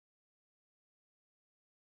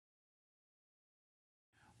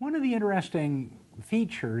One of the interesting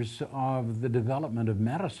features of the development of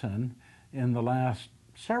medicine in the last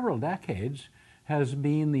several decades has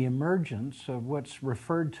been the emergence of what's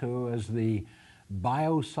referred to as the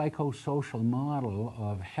Bio-Psychosocial model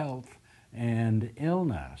of health and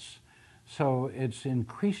illness. So it's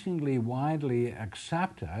increasingly widely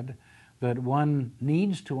accepted that one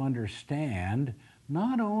needs to understand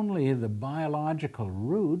not only the biological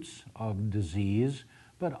roots of disease,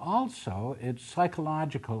 but also its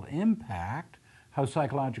psychological impact, how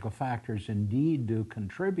psychological factors indeed do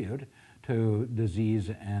contribute to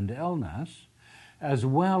disease and illness, as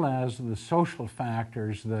well as the social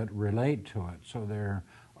factors that relate to it. So there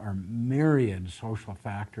are myriad social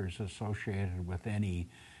factors associated with any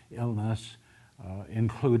illness,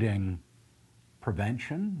 including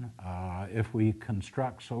prevention. If we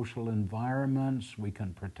construct social environments, we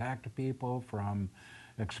can protect people from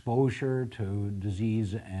exposure to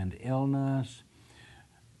disease and illness.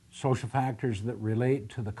 Social factors that relate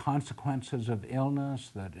to the consequences of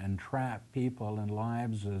illness that entrap people in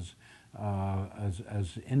lives as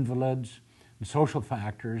invalids. And social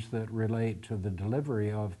factors that relate to the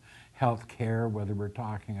delivery of health care, whether we're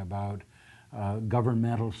talking about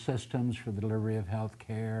governmental systems for the delivery of health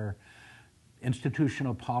care,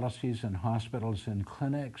 institutional policies in hospitals and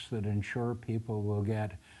clinics that ensure people will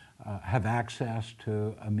have access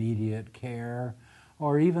to immediate care,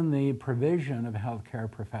 or even the provision of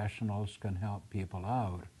healthcare professionals can help people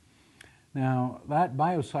out. Now, that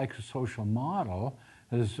biopsychosocial model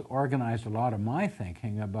has organized a lot of my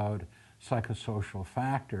thinking about psychosocial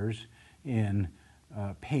factors in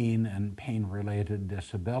pain and pain-related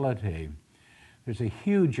disability. There's a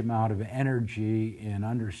huge amount of energy in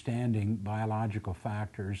understanding biological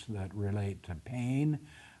factors that relate to pain.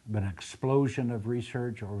 Been an explosion of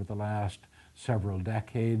research over the last several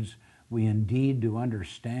decades. We indeed do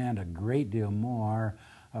understand a great deal more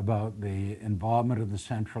about the involvement of the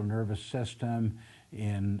central nervous system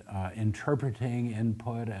in interpreting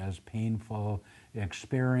input as painful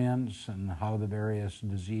experience and how the various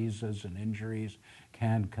diseases and injuries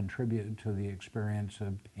can contribute to the experience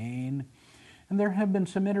of pain. And there have been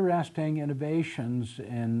some interesting innovations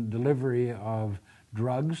in delivery of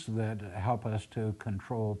drugs that help us to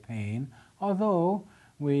control pain, although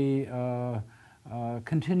we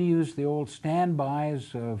continue to use the old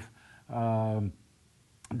standbys of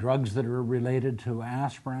drugs that are related to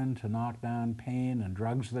aspirin to knock down pain and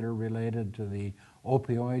drugs that are related to the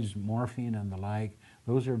opioids, morphine and the like.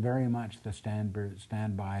 Those are very much the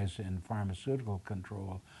standbys in pharmaceutical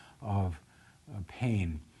control of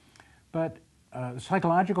pain. But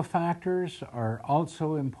psychological factors are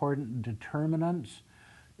also important determinants.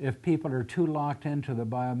 If people are too locked into the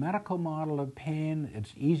biomedical model of pain,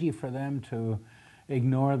 it's easy for them to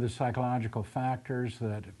ignore the psychological factors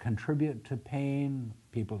that contribute to pain,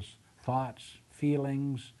 people's thoughts,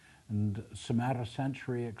 feelings, and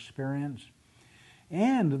somatosensory experience.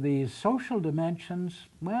 And the social dimensions,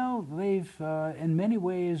 well, they've in many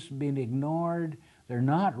ways been ignored. They're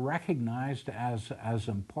not recognized as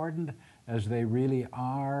important as they really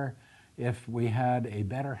are. If we had a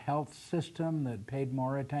better health system that paid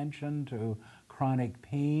more attention to chronic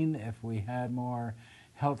pain, if we had more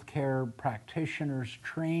healthcare practitioners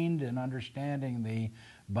trained in understanding the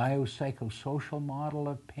biopsychosocial model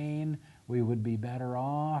of pain, we would be better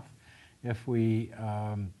off. If we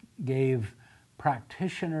gave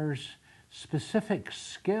practitioners specific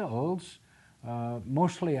skills,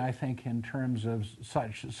 mostly I think in terms of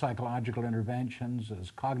such psychological interventions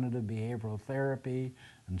as cognitive behavioral therapy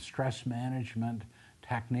and stress management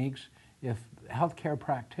techniques, if healthcare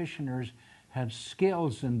practitioners had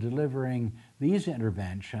skills in delivering these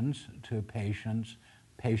interventions to patients,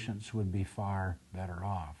 patients would be far better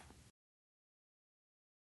off.